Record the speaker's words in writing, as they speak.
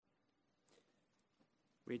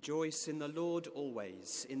Rejoice in the Lord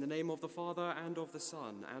always. In the name of the Father, and of the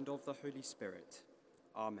Son, and of the Holy Spirit.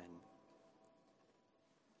 Amen.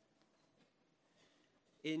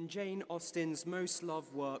 In Jane Austen's most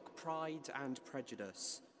loved work, Pride and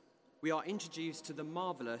Prejudice, we are introduced to the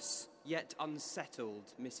marvellous yet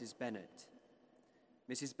unsettled Mrs. Bennet.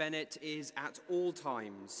 Mrs. Bennet is at all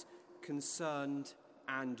times concerned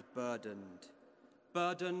and burdened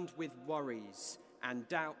with worries and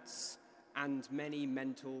doubts and many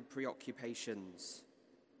mental preoccupations.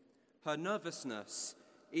 Her nervousness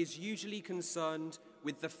is usually concerned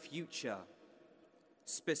with the future,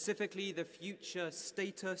 specifically the future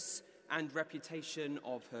status and reputation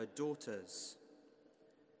of her daughters.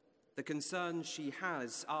 The concerns she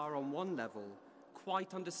has are, on one level,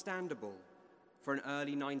 quite understandable for an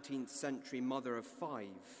early 19th century mother of 5,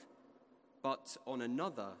 but on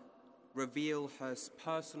another, reveal her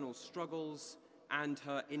personal struggles and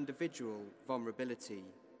her individual vulnerability.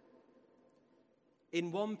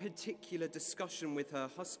 In one particular discussion with her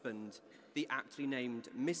husband, the aptly named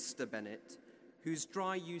Mr. Bennet, whose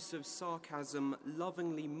dry use of sarcasm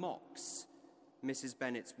lovingly mocks Mrs.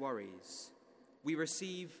 Bennet's worries, we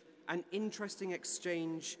receive an interesting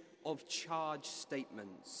exchange of charged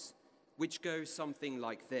statements, which go something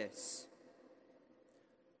like this.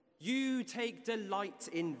 "You take delight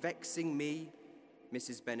in vexing me,"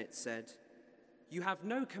 Mrs. Bennet said. "You have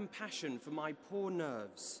no compassion for my poor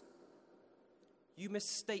nerves." "You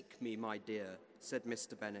mistake me, my dear," said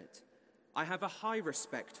Mr. Bennet. "I have a high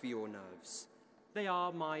respect for your nerves. They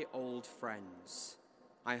are my old friends.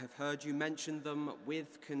 I have heard you mention them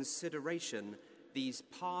with consideration these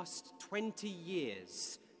past 20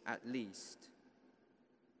 years at least."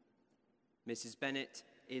 Mrs. Bennet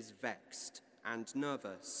is vexed and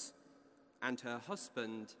nervous, and her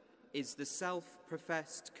husband is the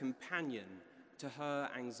self-professed companion to her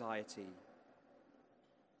anxiety.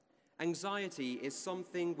 Anxiety is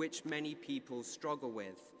something which many people struggle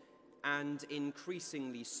with, and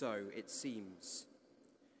increasingly so, it seems.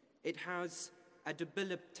 It has a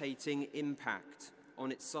debilitating impact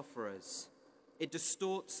on its sufferers. It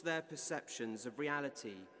distorts their perceptions of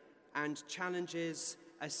reality and challenges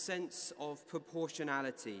a sense of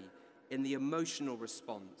proportionality in the emotional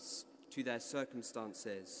response to their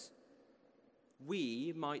circumstances.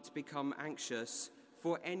 We might become anxious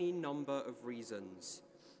for any number of reasons,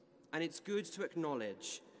 and it's good to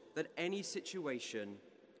acknowledge that any situation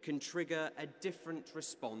can trigger a different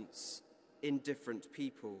response in different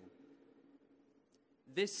people.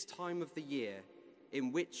 This time of the year,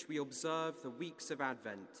 in which we observe the weeks of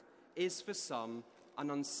Advent, is for some an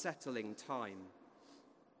unsettling time.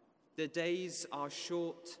 The days are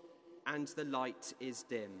short and the light is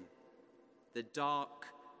dim. The dark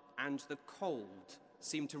and the cold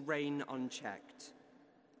seem to reign unchecked.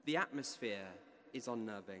 The atmosphere is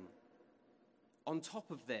unnerving. On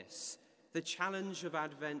top of this, the challenge of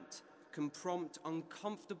Advent can prompt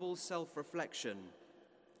uncomfortable self-reflection,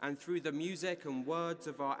 and through the music and words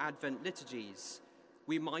of our Advent liturgies,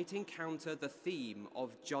 we might encounter the theme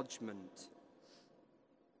of judgment.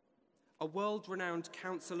 A world-renowned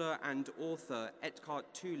counselor and author,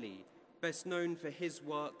 Eckhart Tolle, best known for his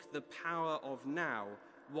work, The Power of Now,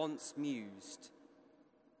 once mused,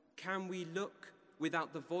 "Can we look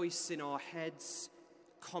without the voice in our heads,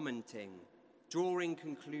 commenting, drawing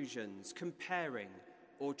conclusions, comparing,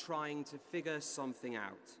 or trying to figure something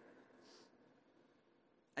out?"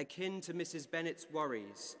 Akin to Mrs. Bennet's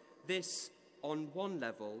worries, this, on one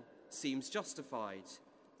level, seems justified,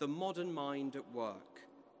 the modern mind at work,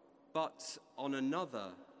 but on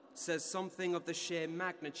another, says something of the sheer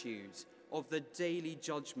magnitude of the daily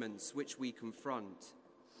judgments which we confront.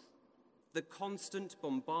 The constant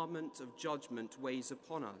bombardment of judgment weighs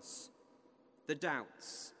upon us. The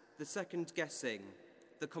doubts, the second-guessing,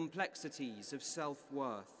 the complexities of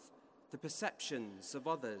self-worth, the perceptions of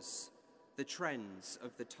others, the trends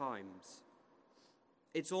of the times.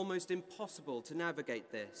 It's almost impossible to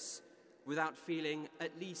navigate this without feeling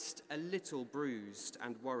at least a little bruised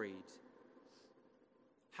and worried.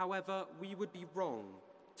 However, we would be wrong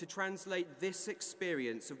to translate this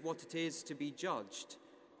experience of what it is to be judged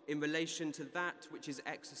in relation to that which is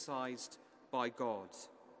exercised by God.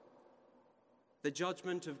 The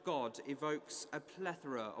judgment of God evokes a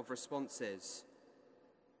plethora of responses.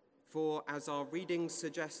 For, as our readings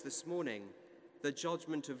suggest this morning, the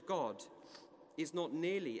judgment of God is not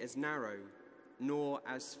nearly as narrow nor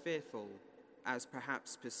as fearful as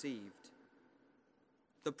perhaps perceived.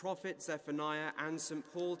 The prophet Zephaniah and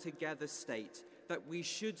St. Paul together state that we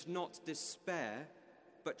should not despair,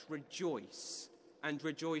 but rejoice, and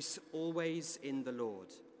rejoice always in the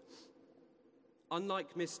Lord.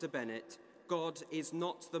 Unlike Mr. Bennet, God is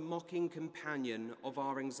not the mocking companion of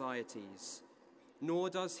our anxieties, nor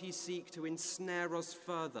does he seek to ensnare us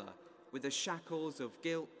further with the shackles of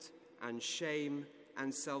guilt and shame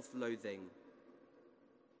and self-loathing.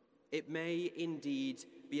 It may indeed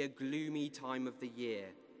be a gloomy time of the year,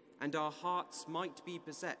 and our hearts might be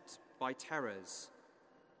beset by terrors,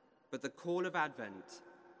 but the call of Advent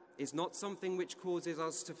is not something which causes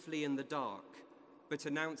us to flee in the dark, but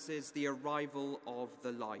announces the arrival of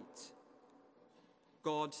the light.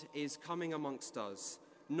 God is coming amongst us,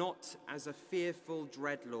 not as a fearful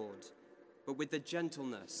dreadlord, but with the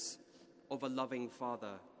gentleness of a loving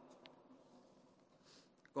Father.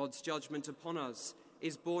 God's judgment upon us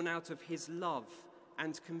is born out of his love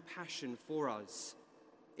and compassion for us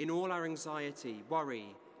in all our anxiety,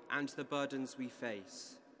 worry, and the burdens we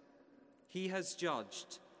face. He has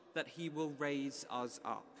judged that he will raise us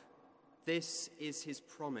up. This is his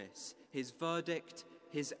promise, his verdict,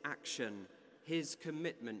 his action, his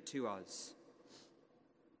commitment to us.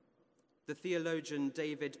 The theologian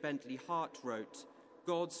David Bentley Hart wrote,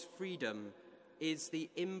 "God's freedom is the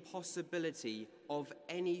impossibility of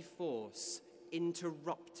any force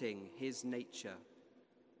interrupting his nature."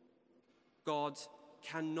 God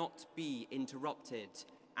cannot be interrupted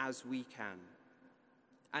as we can.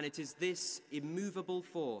 And it is this immovable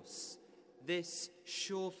force, this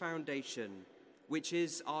sure foundation, which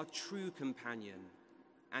is our true companion,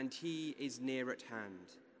 and he is near at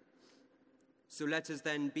hand. So let us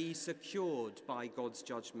then be secured by God's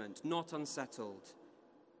judgment, not unsettled.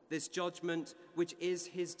 This judgment which is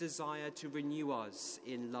his desire to renew us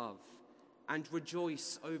in love and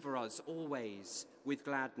rejoice over us always with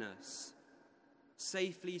gladness.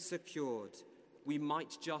 Safely secured, we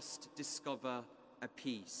might just discover a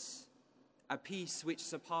peace which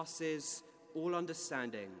surpasses all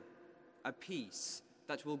understanding, a peace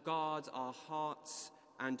that will guard our hearts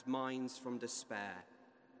and minds from despair.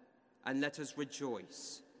 And let us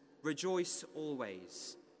rejoice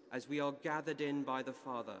always, as we are gathered in by the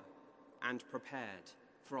Father and prepared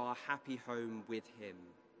for our happy home with him.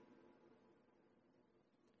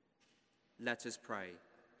 Let us pray.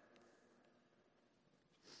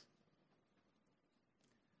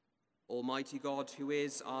 Almighty God, who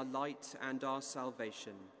is our light and our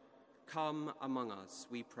salvation, come among us,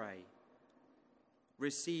 we pray.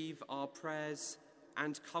 Receive our prayers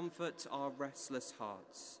and comfort our restless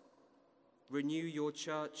hearts. Renew your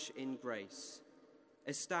church in grace.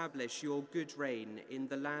 Establish your good reign in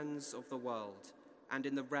the lands of the world and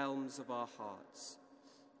in the realms of our hearts.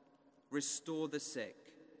 Restore the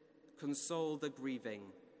sick, console the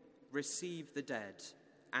grieving, receive the dead,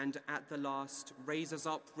 and at the last raise us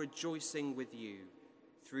up rejoicing with you,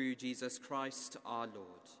 through Jesus Christ our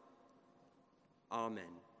Lord.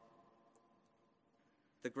 Amen.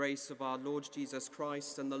 The grace of our Lord Jesus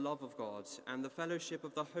Christ and the love of God and the fellowship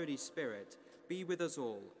of the Holy Spirit be with us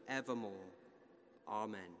all evermore.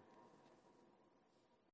 Amen.